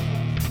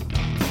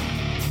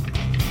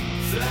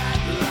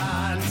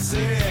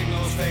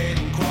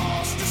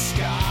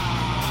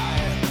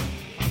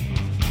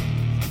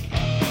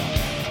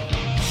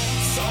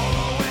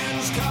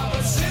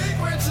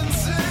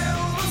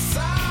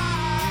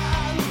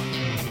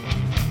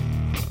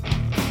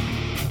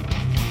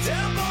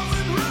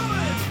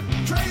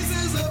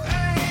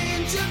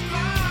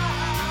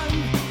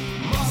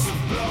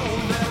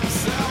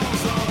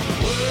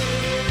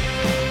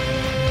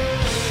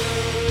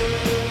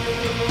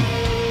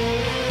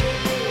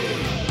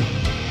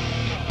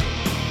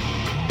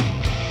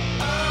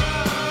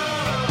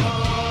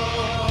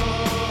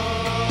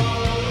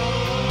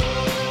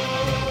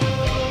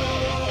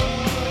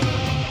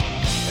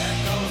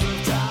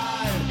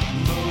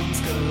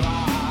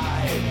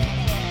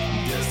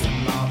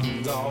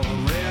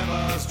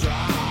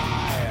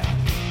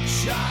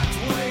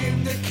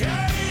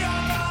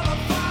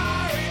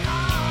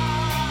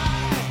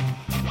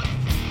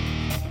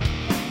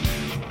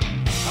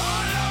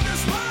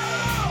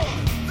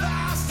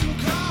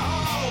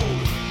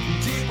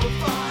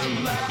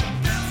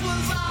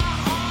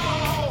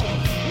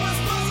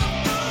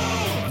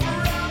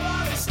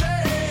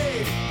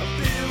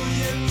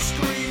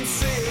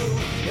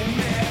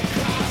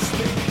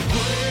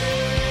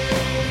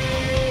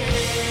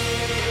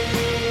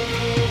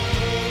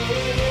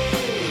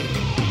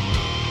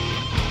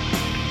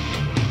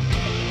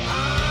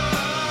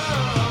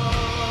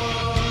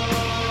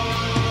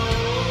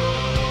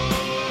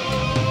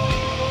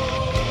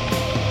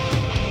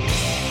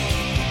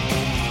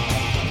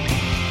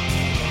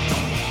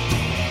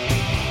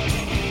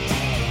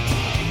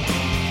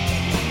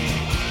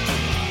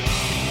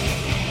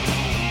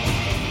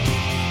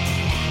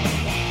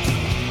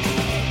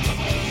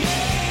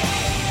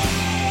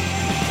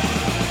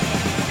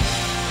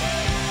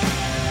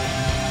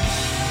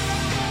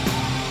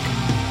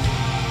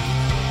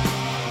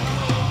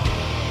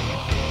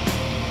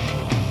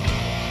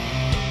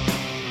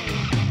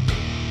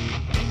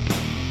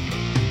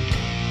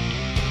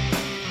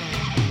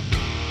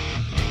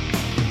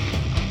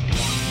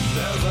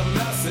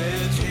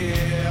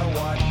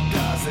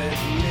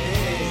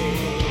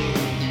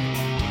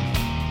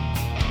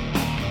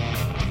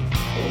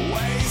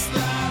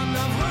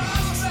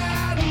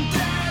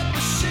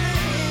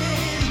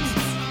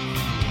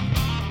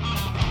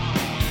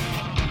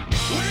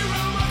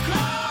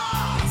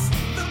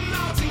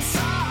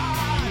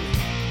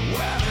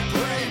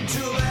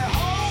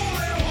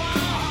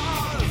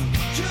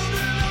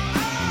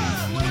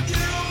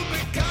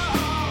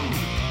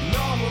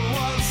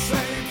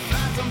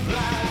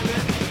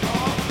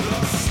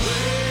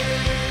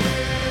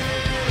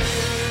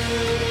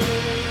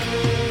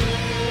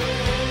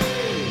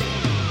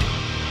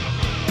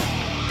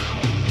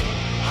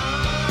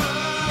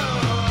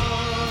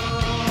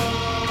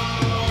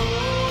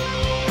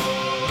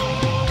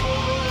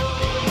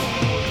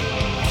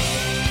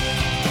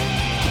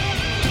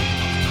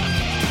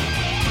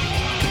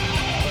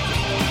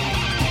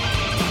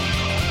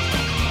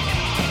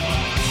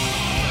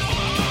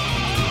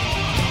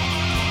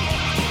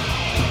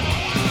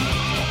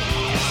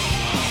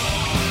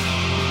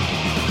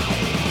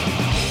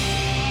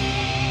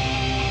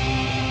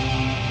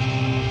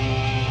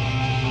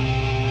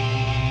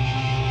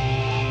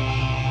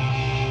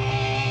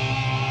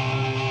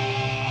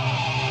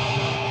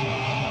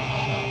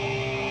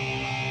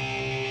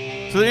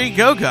 there you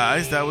go,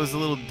 guys. That was a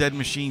little Dead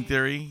Machine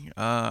Theory.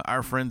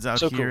 Our friends out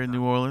So here cool. in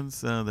New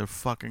Orleans, they're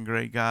fucking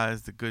great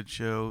guys. The good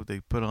show they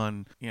put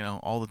on,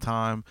 all the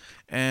time.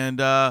 And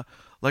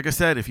like I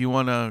said, if you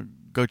want to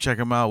go check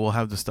them out, we'll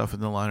have the stuff in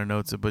the liner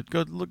notes. But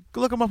go look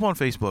them up on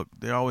Facebook.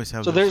 They always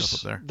have their stuff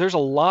up there. There's a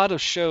lot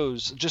of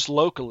shows, just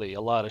locally,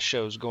 a lot of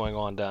shows going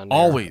on down there.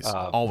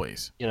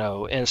 Always.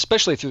 And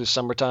especially through the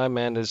summertime,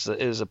 man, is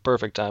a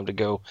perfect time to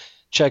go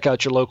check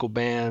out your local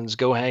bands,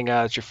 go hang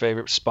out at your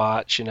favorite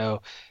spots,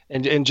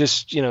 and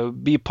just,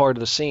 be part of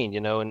the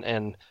scene,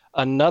 and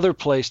another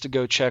place to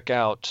go check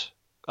out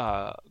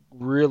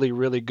really,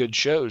 really good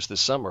shows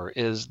this summer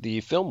is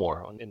the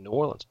Fillmore in New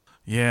Orleans.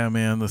 Yeah,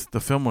 man, the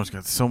Fillmore's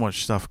got so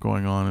much stuff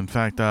going on. In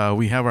fact,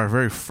 we have our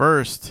very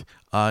first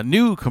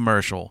new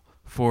commercial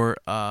for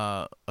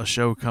a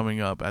show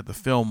coming up at the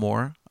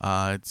Fillmore.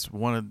 It's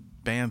one of the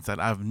bands that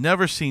I've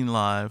never seen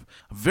live.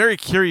 I'm very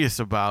curious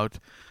about.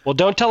 Well,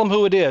 don't tell them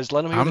who it is.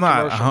 Let them hear the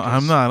commercial.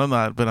 I'm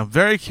not. But I'm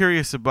very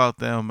curious about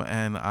them,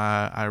 and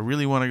I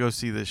really want to go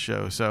see this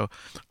show. So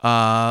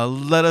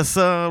let us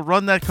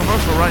run that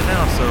commercial right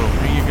now. So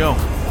here you go.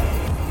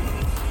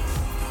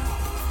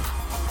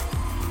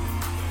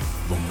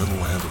 The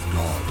Metal Hand of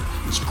God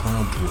is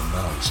proud to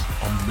announce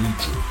a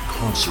major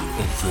concert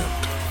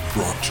event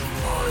brought to you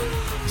by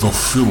the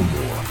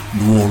Fillmore,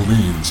 New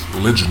Orleans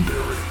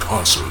legendary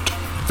concert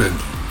venue.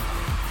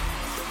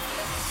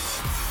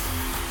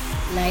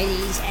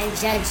 Ladies and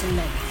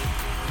gentlemen,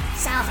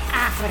 South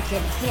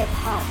African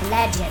hip-hop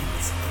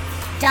legends,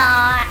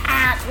 Die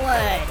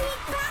Outward.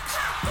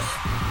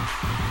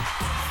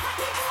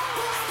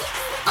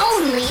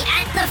 Only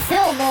at the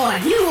Fillmore,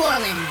 New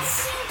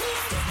Orleans.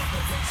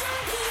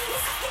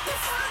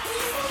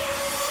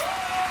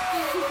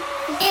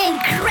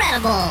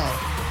 Incredible!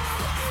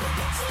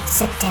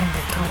 September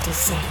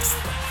 26th.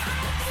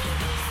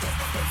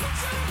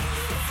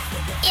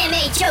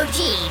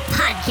 MHOG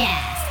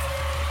Podcast.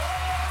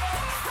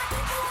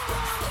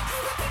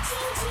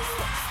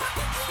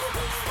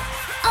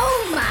 Oh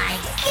my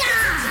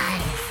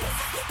God!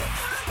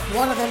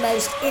 One of the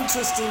most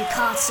interesting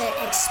concert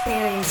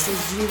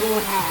experiences you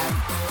will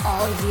have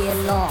all year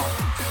long.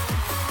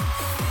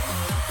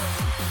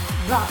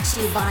 Brought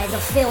to you by the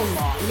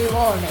Fillmore, New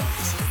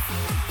Orleans,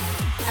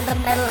 and the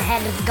Metal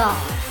Hand of God.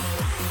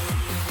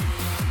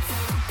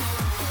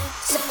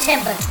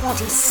 September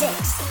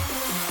 26th.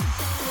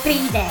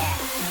 Be there.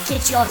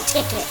 Get your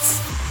tickets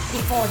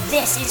before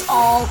this is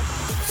all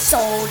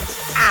sold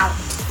out.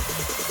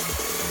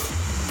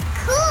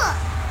 Cool.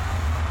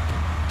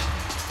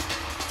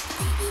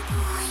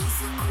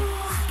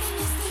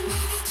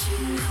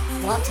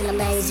 What an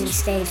amazing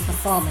stage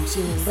performance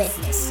you will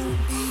witness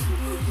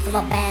from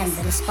a band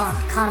that has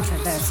sparked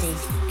controversy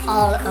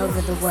all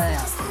over the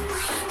world.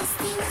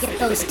 Get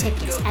those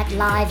tickets at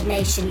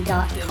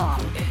livenation.com,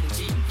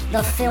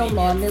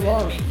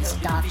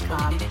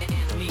 thefillmoreneworleans.com,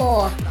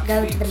 or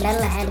go to the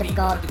Metal Hand of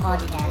God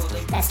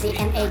podcast. That's the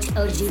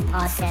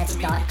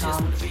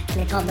MHOGpodcast.com.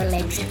 Click on the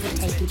links, it will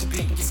take you to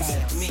ticket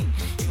sales.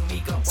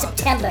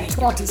 September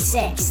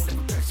 26th.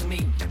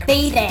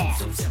 Be there.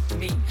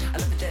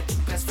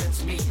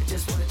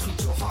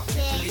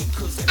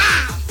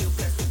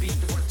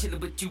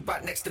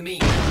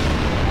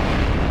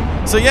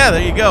 So yeah,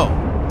 there you go.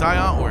 Die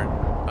Outward.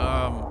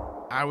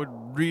 I would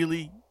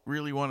really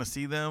want to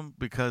see them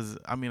because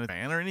I'm not a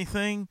fan or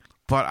anything,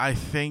 but I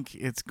think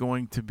it's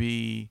going to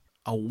be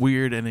a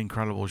weird and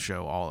incredible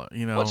show. Well,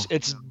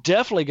 it's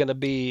definitely going to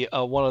be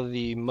one of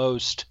the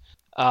most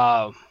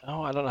I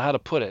don't know how to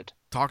put it.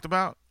 Talked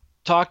about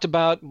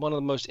One of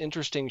the most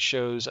interesting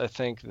shows I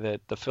think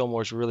that the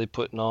Fillmore's really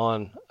putting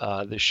on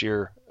this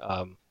year.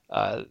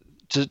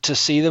 To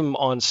see them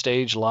on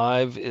stage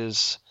live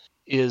it's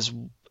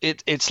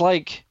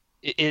like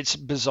it's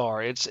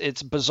bizarre.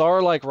 It's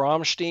bizarre like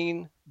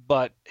Rammstein,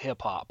 but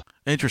hip hop.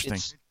 Interesting.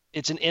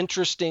 It's an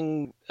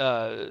interesting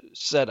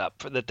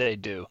setup that they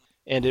do,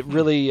 and it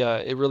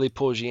really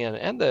pulls you in.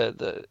 And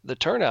the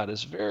turnout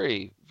is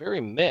very,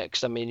 very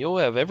mixed. I mean, you'll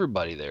have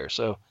everybody there.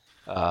 So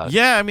I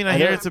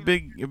hear it's a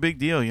big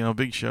deal.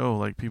 Big show.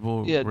 Like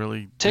people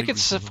really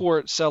tickets for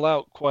it sell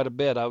out quite a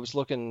bit. I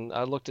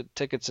looked at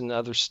tickets in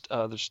other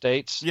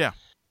states. Yeah.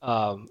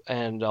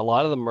 And a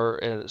lot of them are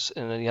in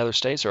the other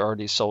states are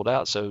already sold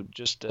out. So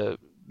just to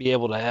be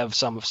able to have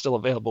some still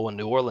available in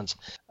New Orleans,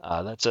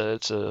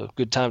 it's a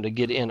good time to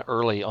get in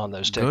early on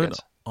those tickets.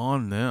 Good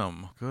on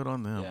them,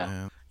 Yeah.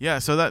 man. Yeah,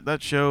 so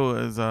that show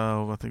is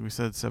I think we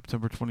said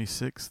September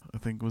 26th. I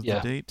think was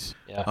the date.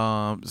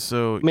 Yeah.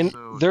 So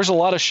there's a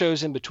lot of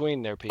shows in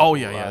between there, people. Oh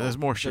yeah. There's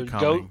more shit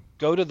coming.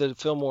 Go to the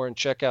Fillmore and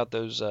check out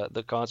those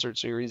the concert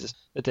series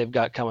that they've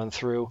got coming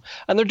through,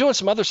 and they're doing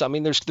some other stuff. I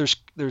mean, there's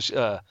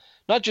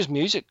not just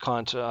music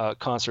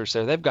concerts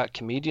there. They've got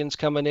comedians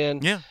coming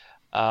in. Yeah.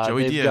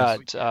 They've Diaz.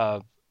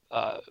 Got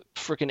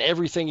freaking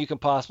everything you can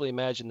possibly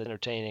imagine that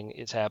entertaining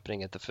is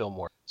happening at the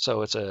Fillmore.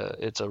 So it's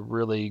a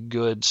really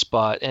good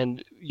spot,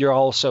 and you're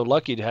all so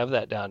lucky to have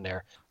that down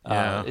there.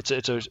 Yeah.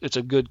 It's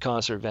a good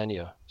concert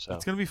venue. So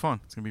it's gonna be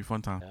fun. It's gonna be a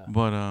fun time. Yeah.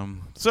 But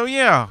so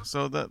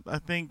that I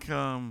think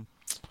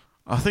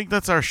I think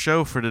that's our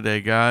show for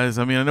today, guys.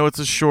 I mean, I know it's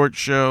a short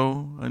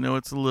show. I know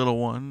it's a little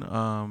one.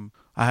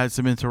 I had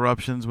some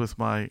interruptions with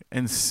my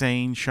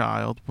insane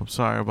child. I'm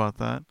sorry about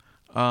that.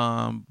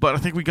 But I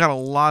think we got a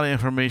lot of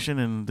information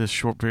in this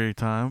short period of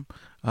time.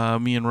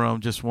 Me and Rome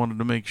just wanted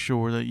to make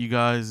sure that you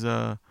guys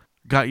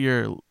got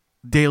your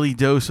daily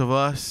dose of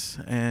us.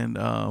 And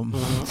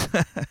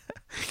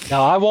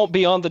Now, I won't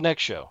be on the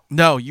next show.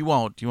 No, you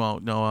won't. You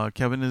won't. No,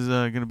 Kevin is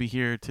going to be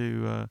here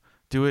to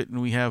do it.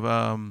 And we have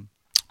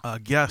a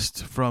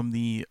guest from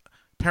the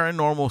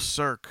Paranormal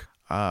Cirque.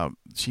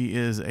 She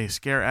is a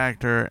scare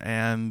actor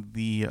and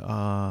the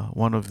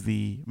one of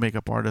the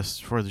makeup artists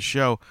for the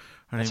show.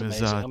 Her name is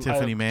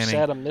Tiffany Manning.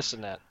 I'm sad I'm missing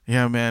that.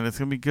 Yeah, man, it's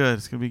gonna be good.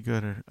 It's gonna be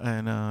good,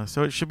 and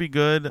so it should be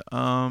good.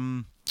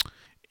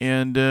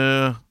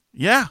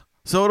 Yeah,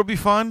 so it'll be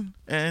fun,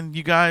 and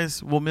you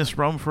guys will miss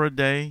Rome for a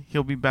day.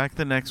 He'll be back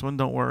the next one.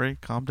 Don't worry,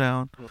 calm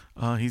down.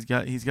 He's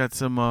got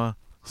some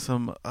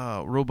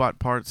robot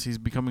parts. He's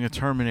becoming a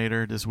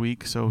Terminator this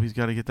week, so he's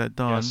got to get that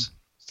done. Yes.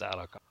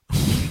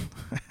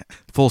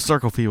 Full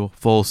circle, people.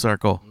 Full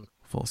circle.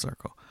 Full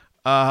circle.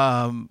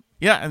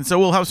 Yeah, and so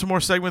we'll have some more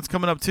segments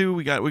coming up too.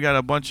 We got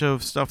a bunch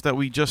of stuff that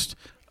we just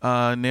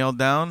nailed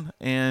down,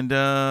 and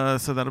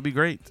so that'll be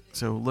great.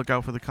 So look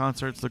out for the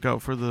concerts, look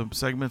out for the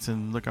segments,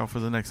 and look out for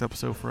the next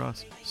episode for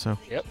us. So.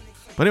 Yep.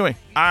 But anyway,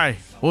 I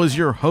was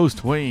your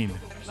host, Wayne.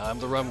 And I'm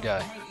the rum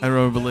guy. And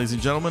remember, ladies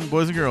and gentlemen,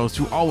 boys and girls,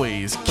 to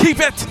always keep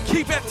it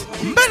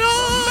metal.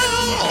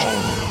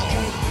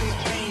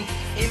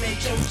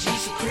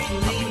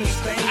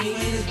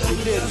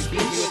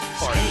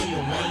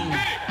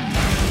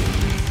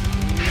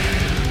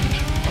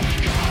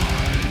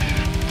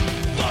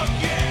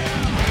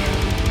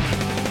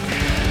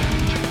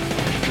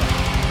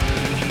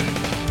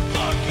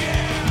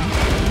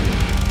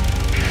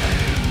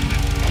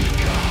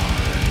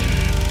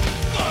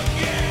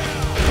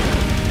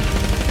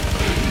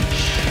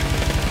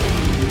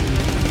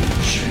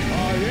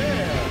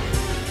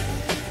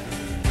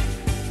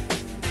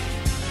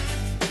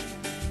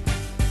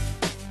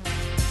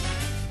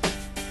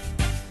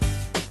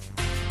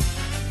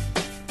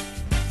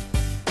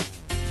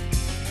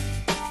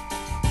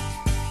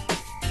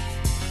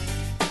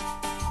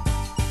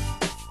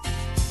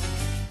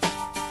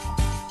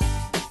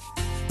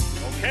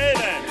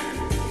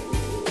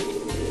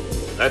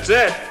 That's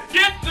it.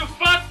 Get the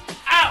fuck